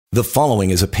The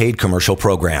following is a paid commercial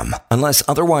program. Unless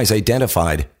otherwise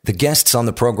identified, the guests on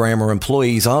the program are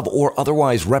employees of or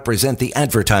otherwise represent the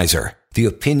advertiser. The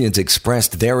opinions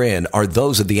expressed therein are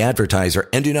those of the advertiser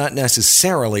and do not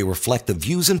necessarily reflect the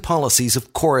views and policies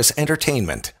of Chorus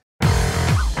Entertainment.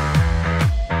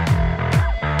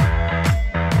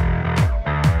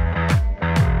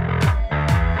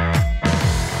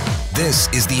 This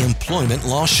is the Employment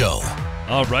Law Show.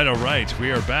 All right.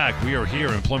 We are back. We are here.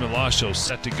 Employment Law Show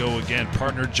set to go again.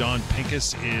 Partner John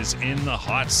Pincus is in the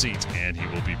hot seat, and he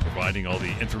will be providing all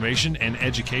the information and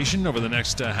education over the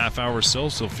next half hour or so.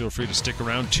 So feel free to stick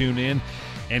around, tune in,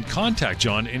 and contact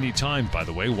John anytime, by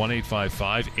the way.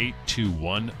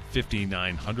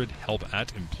 1-855-821-5900. Help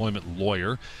at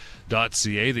employmentlawyer.ca.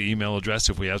 The email address,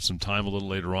 if we have some time a little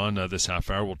later on this half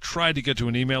hour, we'll try to get to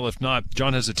an email. If not,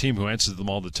 John has a team who answers them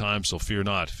all the time, so fear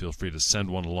not. Feel free to send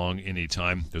one along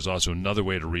anytime. There's also another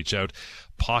way to reach out,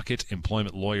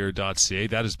 pocketemploymentlawyer.ca.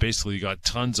 That is basically got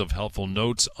tons of helpful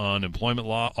notes on employment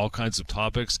law, all kinds of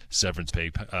topics. Severance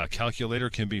pay calculator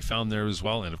can be found there as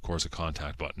well, and of course a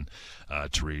contact button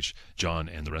to reach John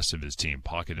and the rest of his team,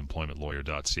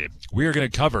 pocketemploymentlawyer.ca. We are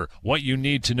going to cover what you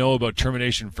need to know about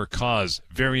termination for cause.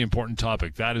 Very important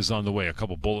topic. That is on the way. A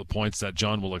couple bullet points that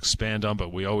John will expand on,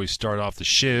 but we always start off the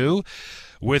show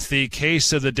with the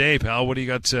case of the day. Pal, what do you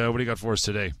got for us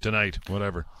tonight,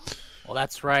 whatever? Well,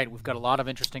 that's right. We've got a lot of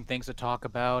interesting things to talk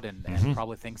about and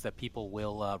probably things that people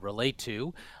will relate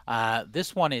to.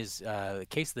 This one is the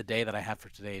case of the day that I have for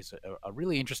today is a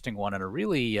really interesting one and a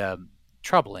really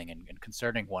troubling and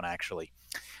concerning one, actually.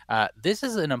 This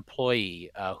is an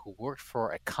employee who worked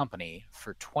for a company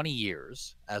for 20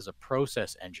 years as a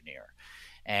process engineer.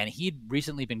 And he'd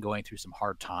recently been going through some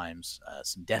hard times,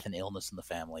 some death and illness in the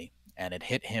family, and it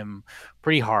hit him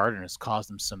pretty hard and has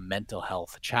caused him some mental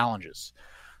health challenges.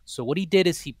 So what he did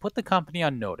is he put the company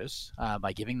on notice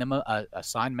by giving them a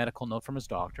signed medical note from his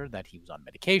doctor that he was on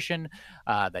medication,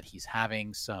 that he's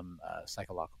having some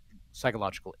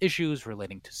psychological issues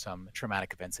relating to some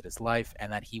traumatic events in his life,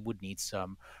 and that he would need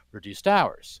some reduced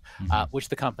hours, which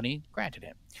the company granted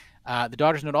him. The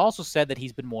doctor's note also said that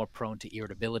he's been more prone to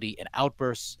irritability and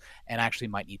outbursts and actually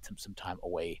might need some time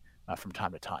away from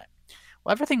time to time.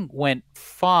 Well, everything went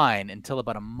fine until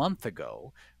about a month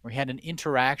ago, where he had an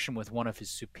interaction with one of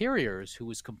his superiors who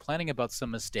was complaining about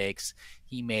some mistakes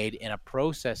he made in a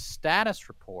process status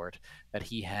report that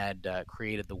he had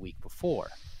created the week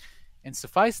before. And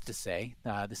suffice to say,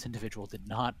 this individual did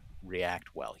not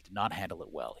react well. He did not handle it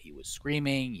well. He was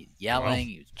screaming, he was yelling,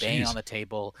 he was banging on the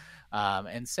table,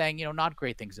 and saying, not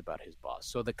great things about his boss.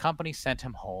 So the company sent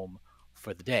him home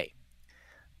for the day.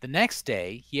 The next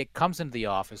day, he comes into the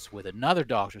office with another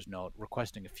doctor's note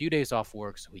requesting a few days off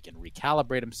work so he can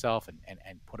recalibrate himself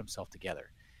and put himself together.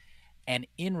 And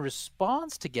in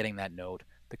response to getting that note,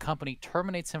 the company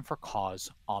terminates him for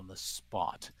cause on the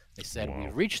spot. They said, We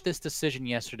reached this decision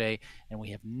yesterday, and we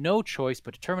have no choice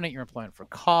but to terminate your employment for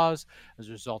cause as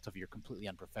a result of your completely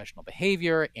unprofessional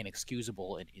behavior,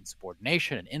 inexcusable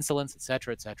insubordination and insolence,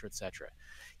 etc., etc., etc.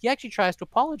 He actually tries to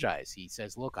apologize. He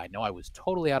says, look, I know I was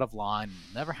totally out of line.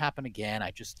 It'll never happen again.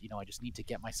 I just need to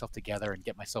get myself together and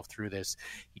get myself through this.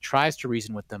 He tries to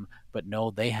reason with them, but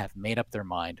no, they have made up their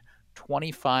mind.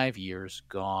 25 years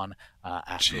gone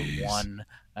after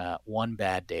one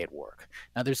bad day at work.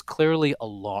 Now, there's clearly a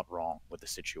lot wrong with the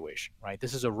situation, right?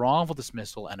 This is a wrongful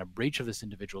dismissal and a breach of this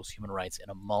individual's human rights in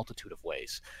a multitude of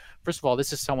ways. First of all,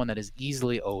 this is someone that is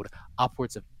easily owed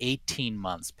upwards of 18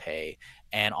 months' pay,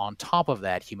 and on top of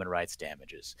that, human rights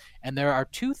damages. And there are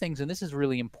two things, and this is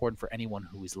really important for anyone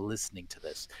who is listening to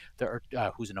this,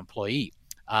 who's an employee.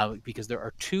 Because there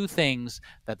are two things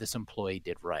that this employee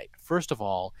did right. First of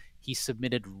all, he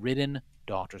submitted written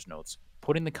doctor's notes,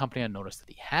 putting the company on notice that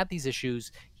he had these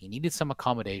issues, he needed some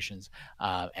accommodations,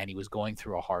 and he was going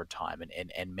through a hard time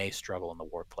and may struggle in the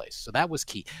workplace. So that was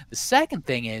key. The second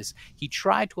thing is he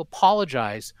tried to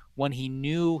apologize when he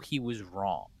knew he was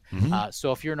wrong.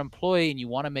 So if you're an employee and you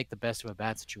want to make the best of a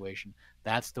bad situation,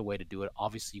 that's the way to do it.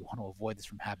 Obviously, you want to avoid this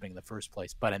from happening in the first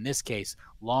place. But in this case,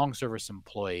 long service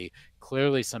employee,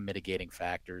 clearly some mitigating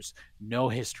factors, no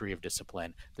history of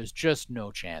discipline. There's just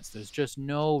no chance. There's just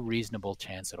no reasonable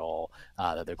chance at all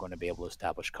that they're going to be able to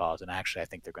establish cause. And actually, I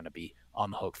think they're going to be on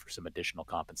the hook for some additional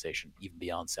compensation, even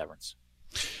beyond severance.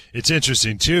 It's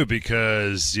interesting too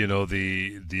because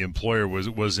the employer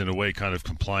was in a way kind of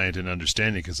compliant and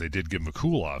understanding because they did give him a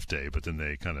cool off day, but then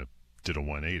they kind of did a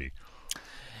 180.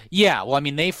 Yeah, well, I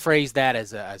mean, they phrased that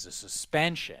as a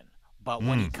suspension, but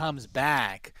when he comes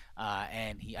back,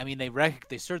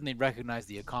 they certainly recognize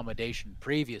the accommodation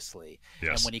previously,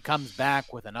 yes. And when he comes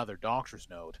back with another doctor's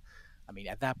note, I mean,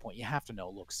 at that point, you have to know,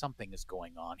 look, something is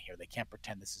going on here. They can't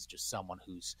pretend this is just someone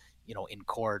who's,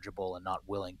 incorrigible and not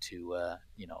willing to,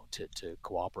 to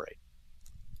cooperate.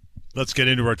 Let's get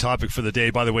into our topic for the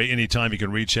day. By the way, anytime you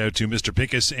can reach out to Mr.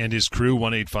 Pincus and his crew,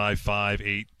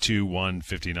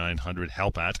 1-855-821-5900,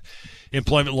 help at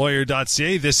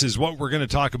employmentlawyer.ca. This is what we're going to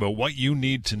talk about, what you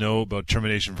need to know about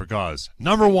termination for cause.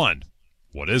 Number one,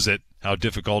 what is it? How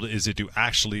difficult is it to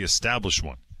actually establish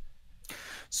one?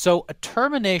 So a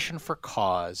termination for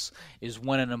cause is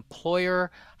when an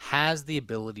employer has the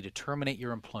ability to terminate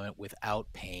your employment without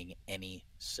paying any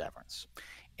severance.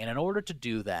 And in order to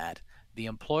do that, the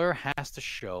employer has to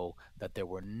show that there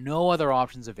were no other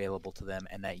options available to them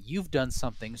and that you've done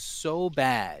something so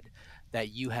bad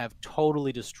that you have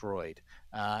totally destroyed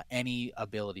any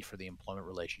ability for the employment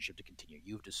relationship to continue.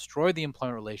 You've destroyed the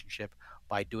employment relationship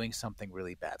by doing something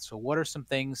really bad. So what are some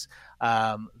things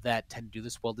that tend to do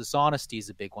this? Well, dishonesty is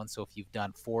a big one. So if you've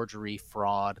done forgery,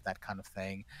 fraud, that kind of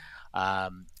thing.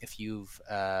 If you've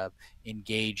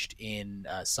engaged in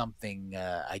something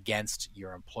against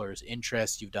your employer's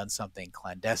interests, you've done something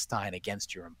clandestine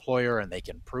against your employer and they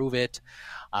can prove it.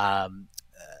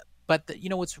 But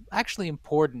what's actually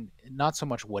important, not so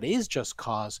much what is just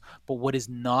cause, but what is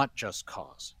not just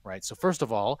cause, right? So first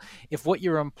of all, if what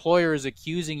your employer is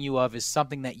accusing you of is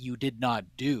something that you did not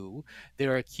do,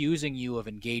 they're accusing you of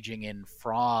engaging in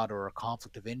fraud or a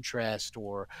conflict of interest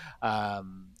or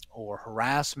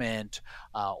harassment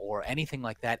or anything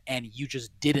like that, and you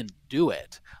just didn't do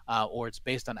it, or it's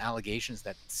based on allegations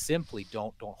that simply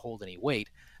don't hold any weight,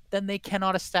 then they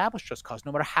cannot establish just cause,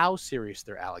 no matter how serious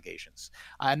their allegations.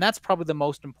 And that's probably the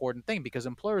most important thing, because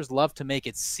employers love to make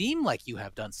it seem like you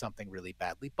have done something really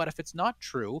badly. But if it's not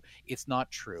true, it's not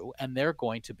true, and they're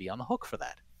going to be on the hook for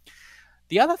that.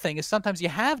 The other thing is sometimes you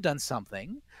have done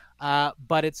something,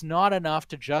 but it's not enough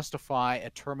to justify a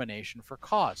termination for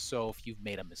cause. So if you've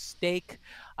made a mistake,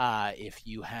 if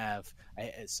you have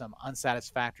some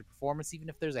unsatisfactory performance, even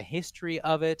if there's a history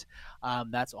of it,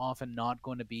 that's often not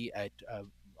going to be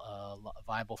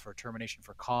viable for termination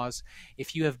for cause.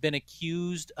 If you have been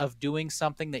accused of doing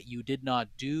something that you did not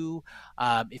do,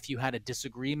 if you had a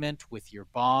disagreement with your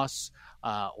boss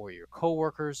or your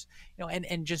coworkers,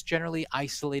 and just generally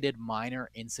isolated minor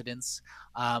incidents,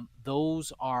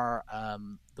 those are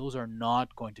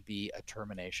not going to be a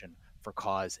termination for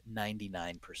cause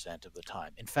 99% of the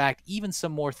time. In fact, even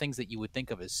some more things that you would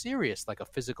think of as serious, like a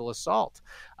physical assault,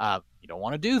 you don't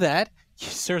want to do that. You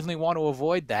certainly want to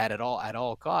avoid that at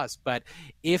all costs. But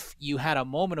if you had a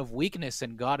moment of weakness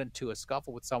and got into a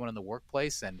scuffle with someone in the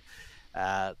workplace, and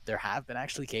there have been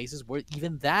actually cases where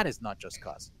even that is not just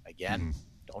cause. Again,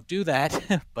 don't do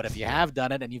that. But if you have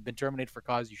done it and you've been terminated for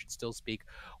cause, you should still speak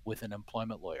with an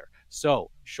employment lawyer.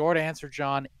 So, short answer,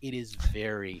 John, it is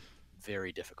very,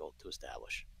 very difficult to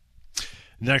establish.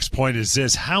 Next point is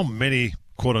this: how many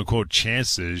quote-unquote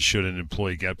chances should an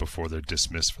employee get before they're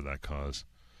dismissed for that cause?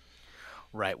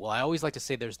 Right. Well, I always like to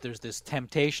say there's this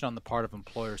temptation on the part of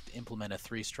employers to implement a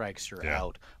 3 strikes you're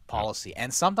out policy.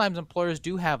 And sometimes employers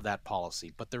do have that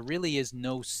policy, but there really is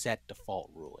no set default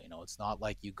rule. It's not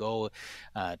like you go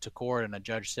to court and a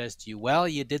judge says to you, well,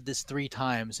 you did this 3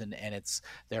 times and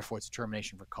therefore it's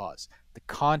termination for cause. The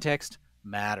context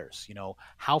matters.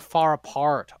 How far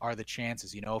apart are the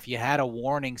chances? If you had a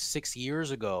warning 6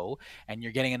 years ago and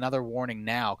you're getting another warning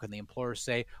now, can the employer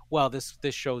say, well, this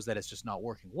shows that it's just not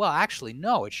working? Well, actually,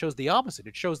 no, it shows the opposite.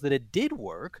 It shows that it did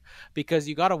work because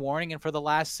you got a warning, and for the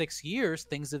last 6 years,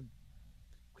 things have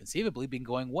conceivably been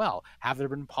going well. Have there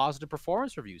been positive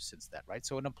performance reviews since then, right?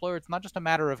 So an employer, it's not just a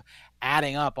matter of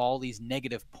adding up all these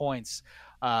negative points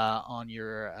on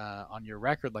your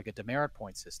record like a demerit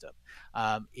point system.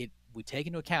 We take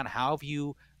into account how have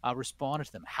you responded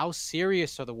to them, how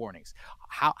serious are the warnings,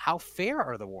 how fair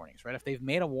are the warnings, right? If they've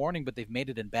made a warning but they've made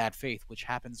it in bad faith, which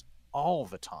happens all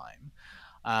the time,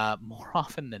 more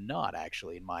often than not,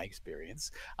 actually, in my experience,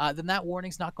 then that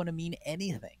warning's not going to mean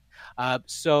anything.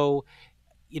 So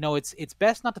it's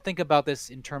best not to think about this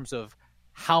in terms of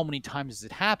how many times has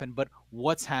it happened, but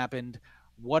what's happened,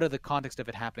 what are the context of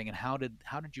it happening, and how did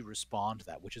you respond to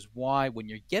that? Which is why when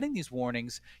you're getting these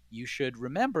warnings, you should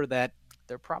remember that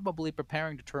they're probably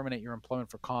preparing to terminate your employment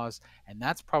for cause, and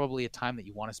that's probably a time that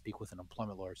you want to speak with an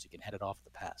employment lawyer so you can head it off at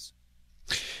the pass.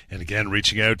 And again,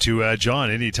 reaching out to John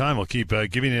anytime. I'll keep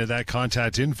giving you that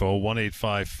contact info,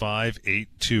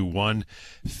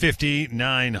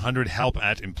 1-855-821-5900, help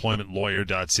at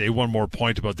employmentlawyer.ca. One more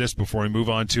point about this before we move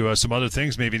on to some other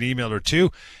things, maybe an email or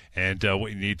two, and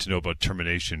what you need to know about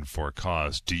termination for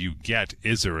cause.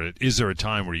 Is there a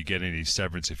time where you get any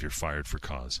severance if you're fired for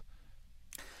cause?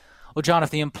 Well, John,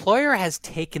 if the employer has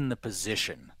taken the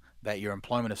position that your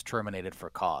employment is terminated for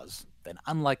cause, then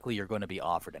unlikely you're going to be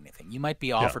offered anything. You might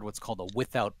be offered what's called a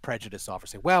without prejudice offer.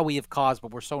 Say, well, we have cause,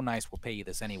 but we're so nice, we'll pay you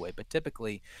this anyway. But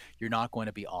typically, you're not going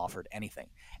to be offered anything.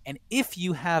 And if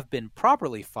you have been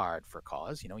properly fired for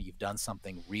cause, you've done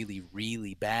something really,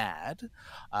 really bad,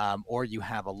 or you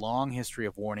have a long history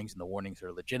of warnings and the warnings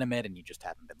are legitimate and you just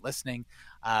haven't been listening,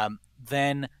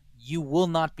 then you will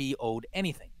not be owed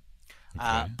anything.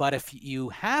 Okay. But if you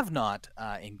have not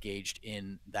engaged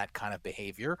in that kind of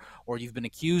behavior, or you've been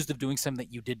accused of doing something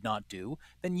that you did not do,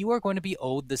 then you are going to be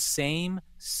owed the same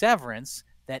severance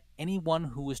that anyone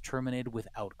who was terminated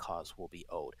without cause will be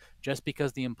owed. Just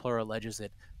because the employer alleges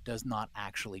it does not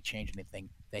actually change anything.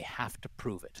 They have to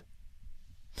prove it.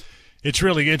 It's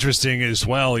really interesting as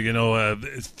well, the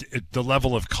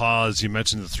level of cause. You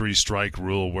mentioned the 3-strike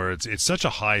rule, where it's such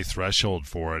a high threshold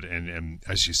for it. And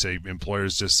as you say,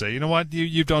 employers just say, you know what,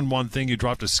 you've done one thing, you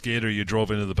dropped a skid or you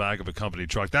drove into the back of a company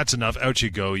truck. That's enough. Out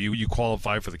you go. You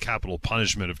qualify for the capital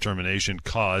punishment of termination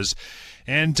cause.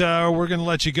 And we're going to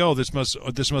let you go. This must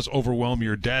overwhelm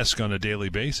your desk on a daily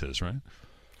basis, right?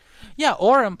 Yeah,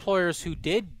 or employers who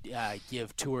did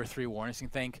give 2 or 3 warnings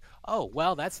and think, oh,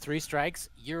 well, that's 3 strikes,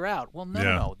 you're out. Well,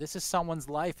 no. This is someone's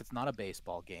life. It's not a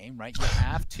baseball game, right? You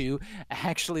have to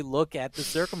actually look at the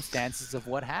circumstances of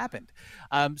what happened.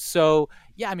 Some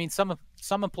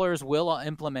employers will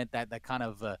implement that kind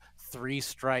of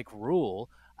 3-strike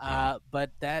rule, but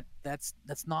that's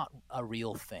not a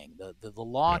real thing. The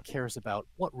law cares about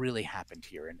what really happened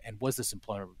here, and was this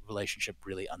employment relationship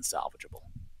really unsalvageable?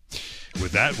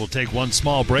 With that, we'll take one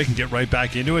small break and get right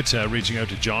back into it, reaching out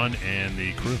to John and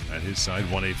the crew at his side,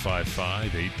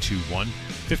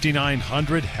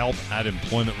 1-855-821-5900,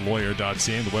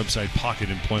 help@employmentlawyer.ca, and the website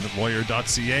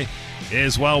pocketemploymentlawyer.ca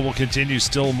as well. We'll continue.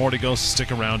 Still more to go.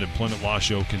 Stick around. Employment Law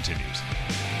Show continues.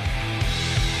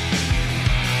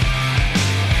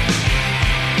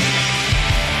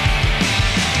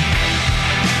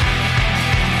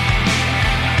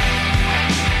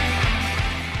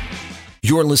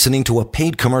 You're listening to a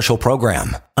paid commercial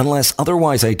program. Unless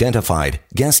otherwise identified,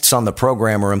 guests on the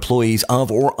program are employees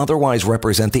of or otherwise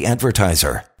represent the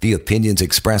advertiser. The opinions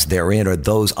expressed therein are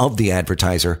those of the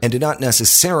advertiser and do not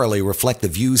necessarily reflect the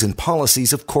views and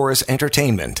policies of Chorus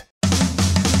Entertainment.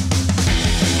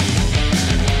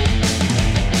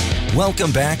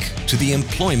 Welcome back to the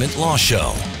Employment Law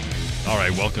Show. All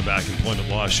right, welcome back, Employment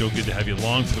Law Show. Good to have you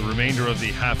along for the remainder of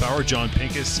the half hour. John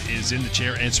Pincus is in the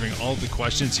chair answering all of the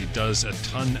questions. He does a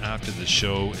ton after the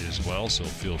show as well, so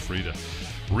feel free to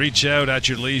reach out at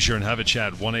your leisure and have a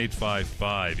chat.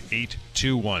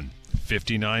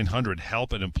 1-855-821-5900,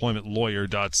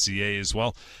 help@employmentlawyer.ca as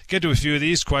well. Get to a few of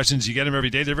these questions. You get them every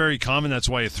day. They're very common. That's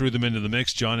why you threw them into the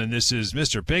mix, John. And this is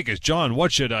Mr. Pincus. John,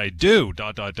 what should I do? ...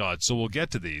 So we'll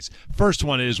get to these. First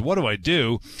one is, what do I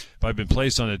do if I've been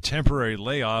placed on a temporary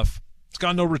layoff? It's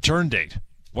got no return date.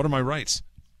 What are my rights?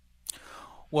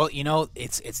 Well,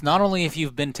 it's not only if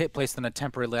you've been placed on a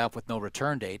temporary layoff with no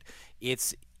return date,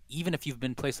 it's even if you've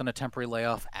been placed on a temporary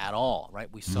layoff at all, right?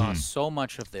 We saw so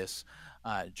much of this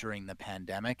during the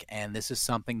pandemic, and this is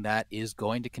something that is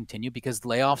going to continue because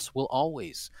layoffs will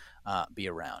always be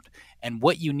around. And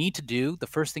what you need to do, the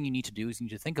first thing you need to do is you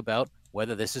need to think about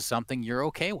whether this is something you're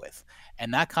okay with.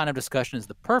 And that kind of discussion is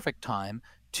the perfect time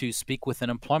to speak with an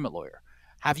employment lawyer.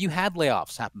 Have you had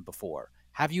layoffs happen before?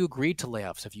 Have you agreed to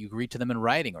layoffs? Have you agreed to them in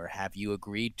writing, or have you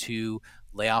agreed to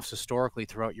layoffs historically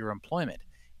throughout your employment?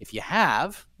 If you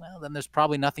have, well, then there's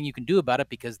probably nothing you can do about it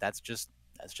because that's just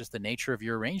the nature of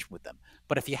your arrangement with them.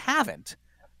 But if you haven't,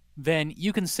 then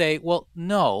you can say, well,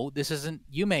 no, this isn't,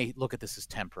 you may look at this as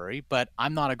temporary, but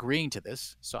I'm not agreeing to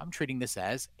this, so I'm treating this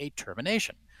as a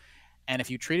termination. And if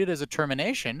you treat it as a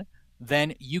termination,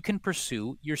 then you can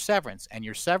pursue your severance, and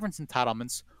your severance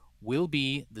entitlements will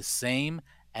be the same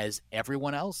as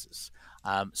everyone else's.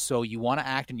 So you want to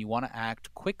act, and you want to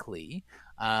act quickly,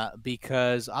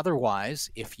 because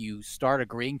otherwise, if you start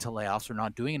agreeing to layoffs or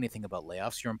not doing anything about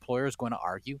layoffs, your employer is going to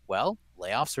argue, well,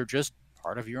 layoffs are just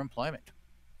part of your employment.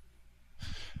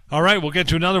 All right, we'll get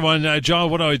to another one.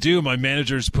 John, what do I do? My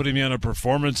manager's putting me on a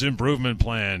performance improvement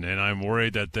plan, and I'm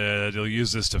worried that they'll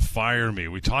use this to fire me.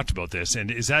 We talked about this, and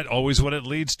is that always what it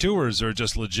leads to, or is there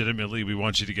just legitimately we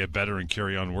want you to get better and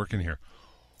carry on working here?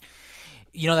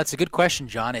 That's a good question,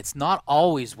 John. It's not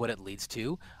always what it leads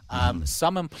to.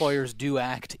 Some employers do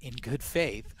act in good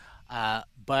faith,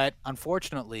 but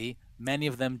unfortunately, many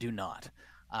of them do not.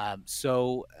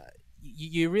 So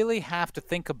you really have to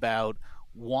think about,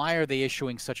 why are they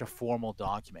issuing such a formal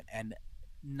document? And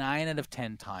 9 out of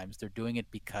 10 times, they're doing it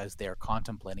because they're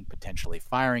contemplating potentially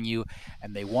firing you,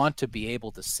 and they want to be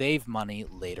able to save money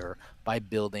later by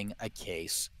building a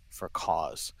case for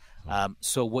cause.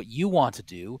 So what you want to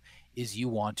do is you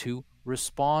want to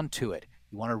respond to it.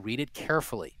 You want to read it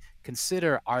carefully.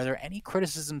 Consider, are there any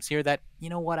criticisms here that, you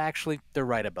know what, actually, they're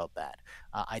right about that.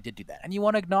 I did do that. And you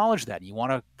want to acknowledge that. You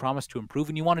want to promise to improve,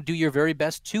 and you want to do your very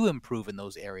best to improve in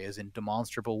those areas in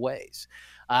demonstrable ways.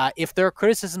 If there are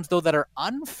criticisms, though, that are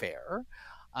unfair,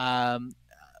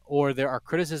 or there are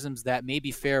criticisms that may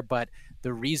be fair, but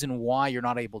the reason why you're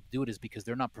not able to do it is because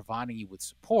they're not providing you with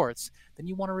supports, then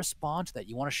you want to respond to that.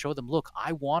 You want to show them, look,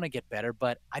 I want to get better,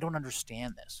 but I don't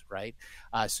understand this, right?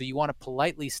 So you want to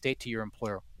politely state to your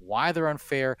employer why they're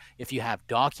unfair. If you have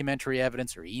documentary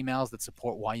evidence or emails that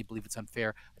support why you believe it's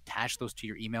unfair, attach those to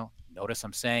your email. Notice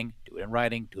I'm saying do it in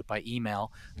writing, do it by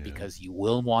email, because you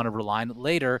will want to rely on it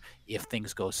later if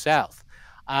things go south.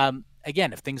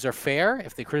 Again, if things are fair,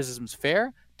 if the criticism's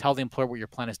fair, tell the employer what your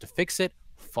plan is to fix it.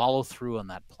 Follow through on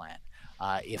that plan.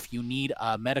 If you need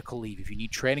medical leave, if you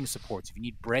need training supports, if you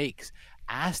need breaks,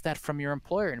 ask that from your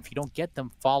employer. And if you don't get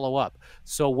them, follow up.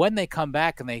 So when they come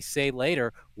back and they say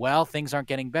later, well, things aren't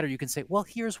getting better, you can say, well,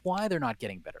 here's why they're not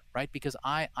getting better, right? Because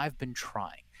I've been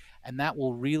trying. And that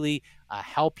will really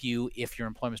help you if your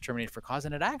employment is terminated for cause.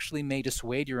 And it actually may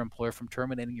dissuade your employer from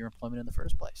terminating your employment in the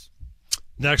first place.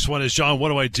 Next one is, John, what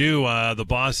do I do? The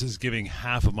boss is giving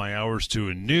half of my hours to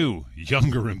a new,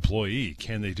 younger employee.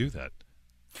 Can they do that?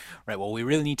 Right. Well, we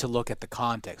really need to look at the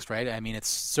context, right? I mean, it's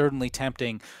certainly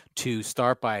tempting to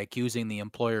start by accusing the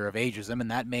employer of ageism,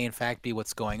 and that may in fact be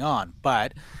what's going on.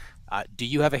 But do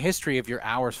you have a history of your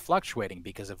hours fluctuating?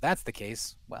 Because if that's the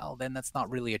case, well, then that's not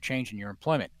really a change in your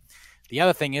employment. The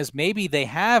other thing is maybe they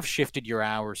have shifted your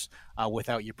hours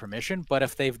without your permission, but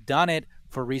if they've done it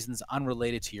for reasons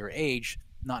unrelated to your age,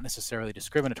 not necessarily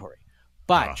discriminatory.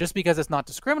 But just because it's not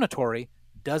discriminatory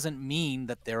doesn't mean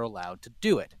that they're allowed to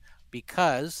do it.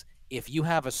 Because if you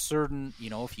have a certain,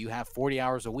 if you have 40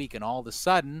 hours a week and all of a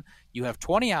sudden you have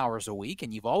 20 hours a week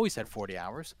and you've always had 40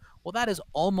 hours, well, that is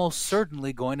almost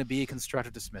certainly going to be a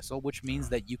constructive dismissal, which means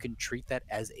that you can treat that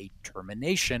as a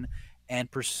termination and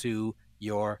pursue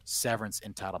your severance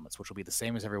entitlements, which will be the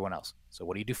same as everyone else. So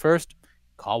what do you do first?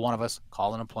 Call one of us,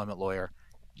 call an employment lawyer,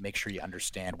 make sure you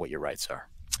understand what your rights are.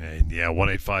 And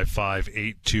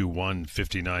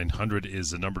 1-855-821-5900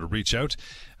 is the number to reach out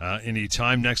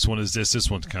anytime. Next one is this.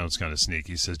 This one sounds kind of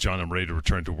sneaky. It says, John, I'm ready to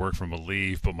return to work from a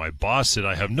leave, but my boss said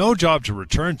I have no job to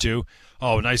return to.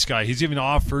 Oh, nice guy. He's even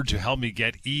offered to help me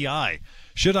get EI.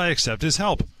 Should I accept his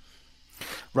help?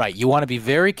 Right. You want to be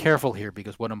very careful here,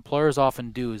 because what employers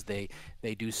often do is they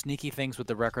do sneaky things with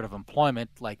the record of employment.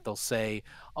 Like they'll say,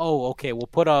 oh, okay, we'll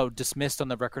put a dismissed on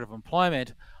the record of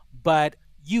employment, but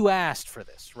you asked for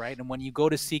this, right? And when you go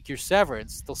to seek your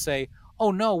severance, they'll say,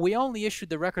 oh, no, we only issued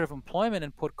the record of employment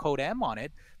and put code M on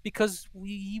it because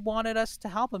he wanted us to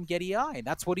help him get EI. And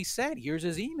that's what he said. Here's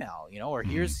his email, or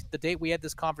here's the date we had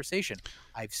this conversation.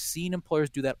 I've seen employers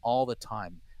do that all the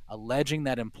time, alleging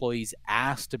that employees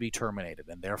asked to be terminated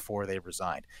and therefore they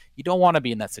resigned. You don't want to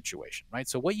be in that situation, right?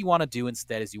 So what you want to do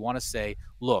instead is you want to say,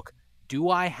 look, do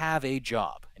I have a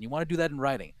job? And you want to do that in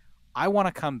writing. I want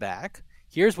to come back.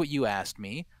 Here's what you asked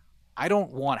me. I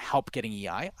don't want help getting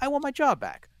EI. I want my job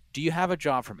back. Do you have a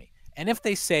job for me? And if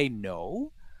they say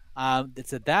no,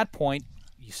 it's at that point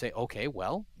you say, okay,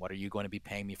 well, what are you going to be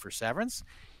paying me for severance?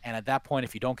 And at that point,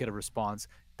 if you don't get a response,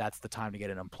 that's the time to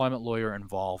get an employment lawyer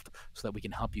involved so that we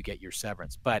can help you get your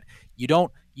severance. But you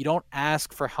don't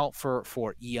ask for help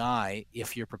for EI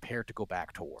if you're prepared to go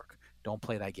back to work. Don't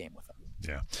play that game with them.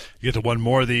 Yeah. You get to one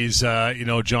more of these,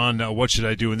 John, what should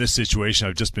I do in this situation?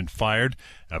 I've just been fired.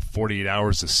 I have 48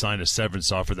 hours to sign a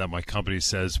severance offer that my company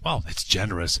says, well, it's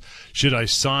generous. Should I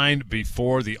sign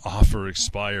before the offer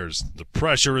expires? The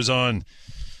pressure is on.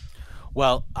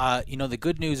 Well, the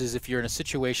good news is if you're in a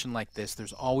situation like this,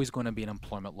 there's always going to be an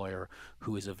employment lawyer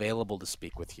who is available to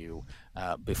speak with you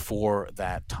before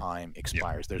that time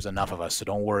expires. Yep. There's enough of us, so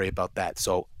don't worry about that.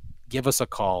 So give us a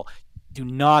call. Do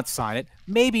not sign it.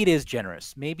 Maybe it is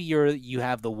generous. Maybe you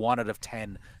have the 1 out of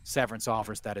 10 severance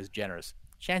offers that is generous.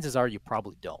 Chances are you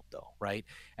probably don't, though, right?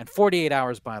 And 48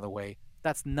 hours, by the way,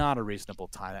 that's not a reasonable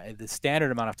time. The standard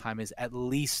amount of time is at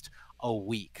least a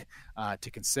week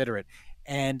to consider it.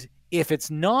 And if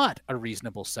it's not a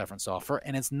reasonable severance offer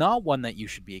and it's not one that you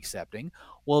should be accepting,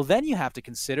 well, then you have to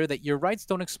consider that your rights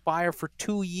don't expire for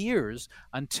 2 years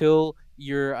until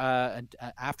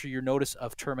after your notice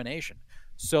of termination.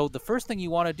 So the first thing you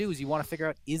want to do is you want to figure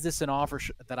out, is this an offer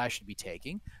that I should be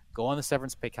taking? Go on the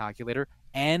severance pay calculator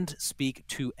and speak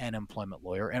to an employment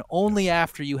lawyer. And only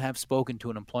after you have spoken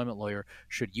to an employment lawyer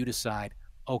should you decide,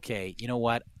 okay, you know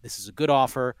what, this is a good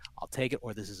offer, I'll take it,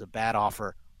 or this is a bad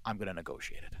offer, I'm going to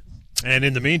negotiate it. And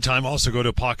in the meantime, also go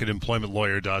to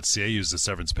pocketemploymentlawyer.ca, use the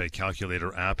Severance Pay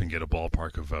Calculator app, and get a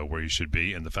ballpark of where you should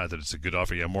be. And the fact that it's a good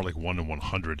offer, more like 1 in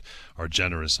 100 are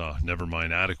generous, never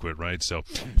mind adequate, right? So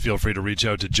feel free to reach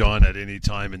out to John at any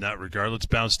time in that regard. Let's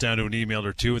bounce down to an email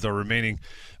or two with our remaining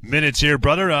minutes here,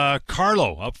 brother.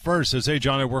 Carlo up first says, hey,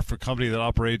 John, I work for a company that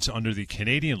operates under the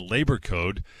Canadian Labor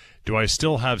Code. Do I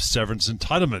still have severance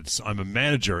entitlements? I'm a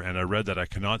manager, and I read that I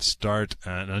cannot start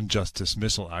an unjust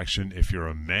dismissal action if you're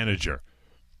a manager.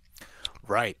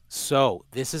 Right. So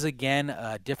this is, again,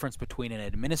 a difference between an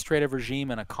administrative regime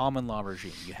and a common law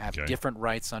regime. You have different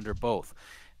rights under both.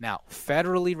 Now,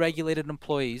 federally regulated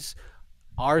employees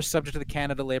are subject to the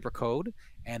Canada Labor Code,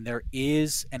 and there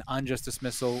is an unjust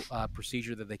dismissal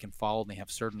procedure that they can follow, and they have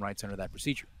certain rights under that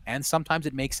procedure. And sometimes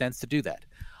it makes sense to do that.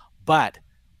 But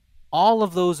all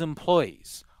of those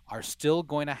employees are still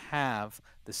going to have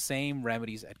the same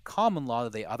remedies at common law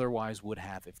that they otherwise would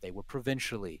have if they were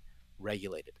provincially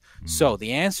regulated. So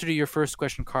the answer to your first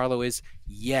question, Carlo, is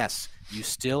yes, you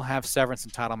still have severance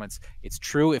entitlements. It's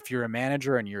true if you're a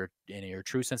manager and you're in your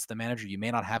true sense of the manager, you may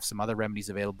not have some other remedies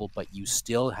available, but you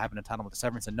still have an entitlement to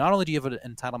severance. And not only do you have an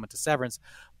entitlement to severance,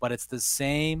 but it's the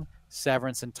same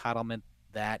severance entitlement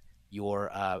that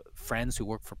your friends who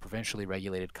work for provincially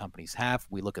regulated companies have.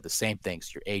 We look at the same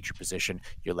things: your age, your position,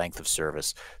 your length of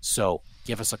service. So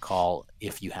give us a call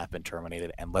if you have been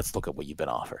terminated, and let's look at what you've been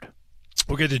offered.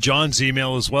 We'll get to John's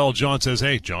email as well. John says,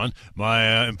 hey, John,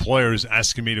 my employer is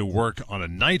asking me to work on a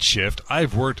night shift.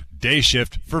 I've worked day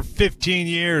shift for 15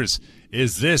 years.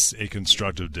 Is this a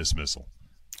constructive dismissal?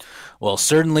 Well,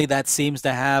 certainly that seems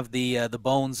to have the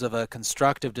bones of a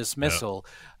constructive dismissal.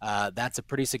 That's a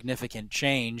pretty significant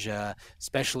change,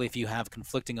 especially if you have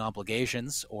conflicting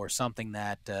obligations or something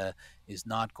that is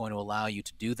not going to allow you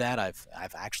to do that.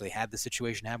 I've actually had the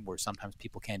situation happen where sometimes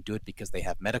people can't do it because they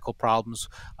have medical problems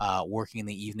working in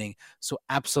the evening. So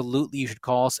absolutely you should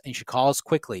call us, and you should call us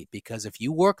quickly, because if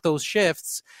you work those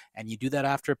shifts and you do that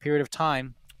after a period of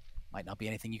time, might not be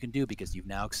anything you can do because you've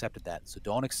now accepted that. So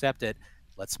don't accept it.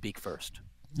 Let's speak first.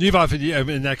 You've often,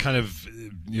 and that kind of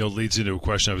leads into a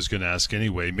question I was going to ask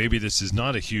anyway. Maybe this is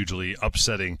not a hugely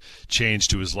upsetting change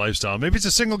to his lifestyle. Maybe it's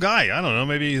a single guy. I don't know.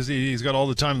 Maybe he's got all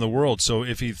the time in the world. So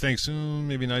if he thinks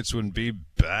maybe nights wouldn't be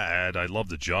bad, I love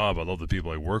the job, I love the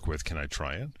people I work with, can I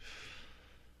try it?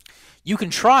 You can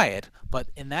try it, but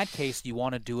in that case, you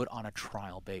want to do it on a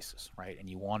trial basis, right? And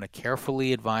you want to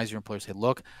carefully advise your employer, say,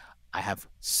 look, I have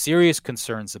serious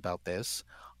concerns about this.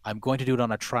 I'm going to do it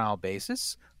on a trial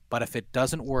basis, but if it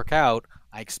doesn't work out,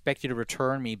 I expect you to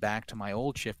return me back to my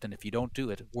old shift, and if you don't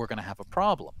do it, we're going to have a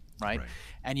problem, right?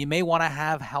 And you may want to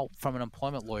have help from an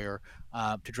employment lawyer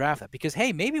to draft that, because,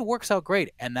 hey, maybe it works out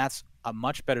great, and that's a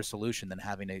much better solution than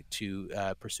having to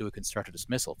pursue a constructive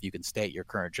dismissal if you can stay at your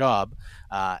current job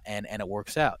and it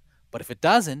works out. But if it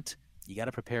doesn't, you got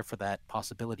to prepare for that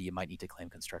possibility you might need to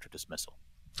claim constructive dismissal.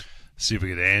 See if we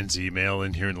get Ann's email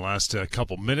in here in the last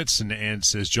couple minutes. And Ann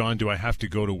says, John, do I have to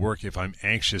go to work if I'm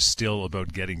anxious still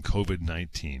about getting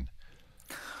COVID-19?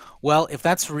 Well, if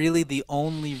that's really the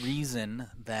only reason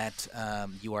that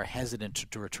you are hesitant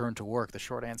to return to work, the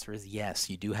short answer is yes,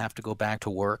 you do have to go back to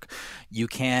work. You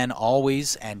can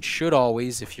always and should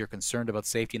always, if you're concerned about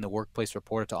safety in the workplace,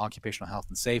 report it to Occupational Health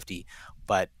and Safety.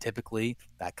 But typically,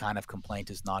 that kind of complaint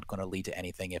is not going to lead to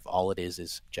anything if all it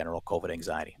is general COVID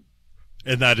anxiety.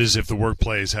 And that is if the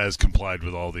workplace has complied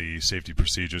with all the safety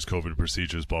procedures, COVID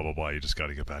procedures, blah, blah, blah. You just got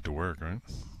to get back to work, right?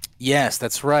 Yes,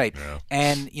 that's right. Yeah.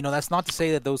 And, that's not to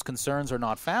say that those concerns are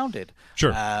not founded.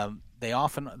 Sure. They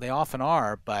often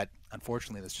are, but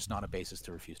unfortunately, that's just not a basis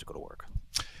to refuse to go to work.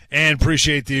 And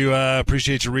appreciate you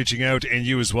reaching out, and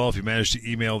you as well. If you managed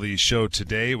to email the show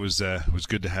today, it was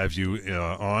good to have you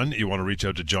on. You want to reach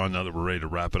out to John now that we're ready to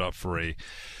wrap it up for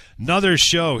another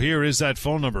show. Here is that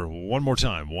phone number one more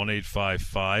time,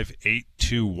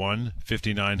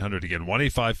 1-855-821-5900. Again,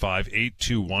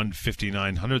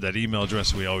 1-855-821-5900. That email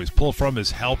address we always pull from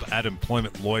is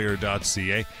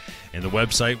help@employmentlawyer.ca. And the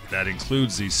website, that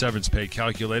includes the severance pay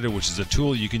calculator, which is a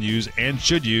tool you can use and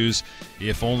should use,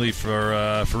 if only for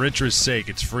interest's sake.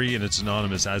 It's free and it's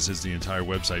anonymous, as is the entire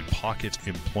website,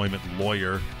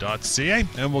 pocketemploymentlawyer.ca.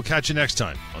 And we'll catch you next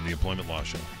time on the Employment Law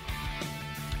Show.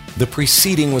 The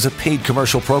preceding was a paid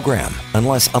commercial program.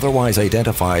 Unless otherwise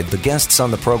identified, the guests on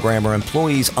the program are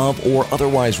employees of or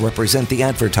otherwise represent the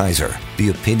advertiser.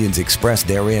 The opinions expressed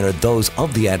therein are those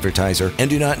of the advertiser and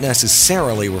do not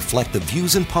necessarily reflect the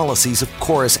views and policies of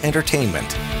Chorus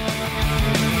Entertainment.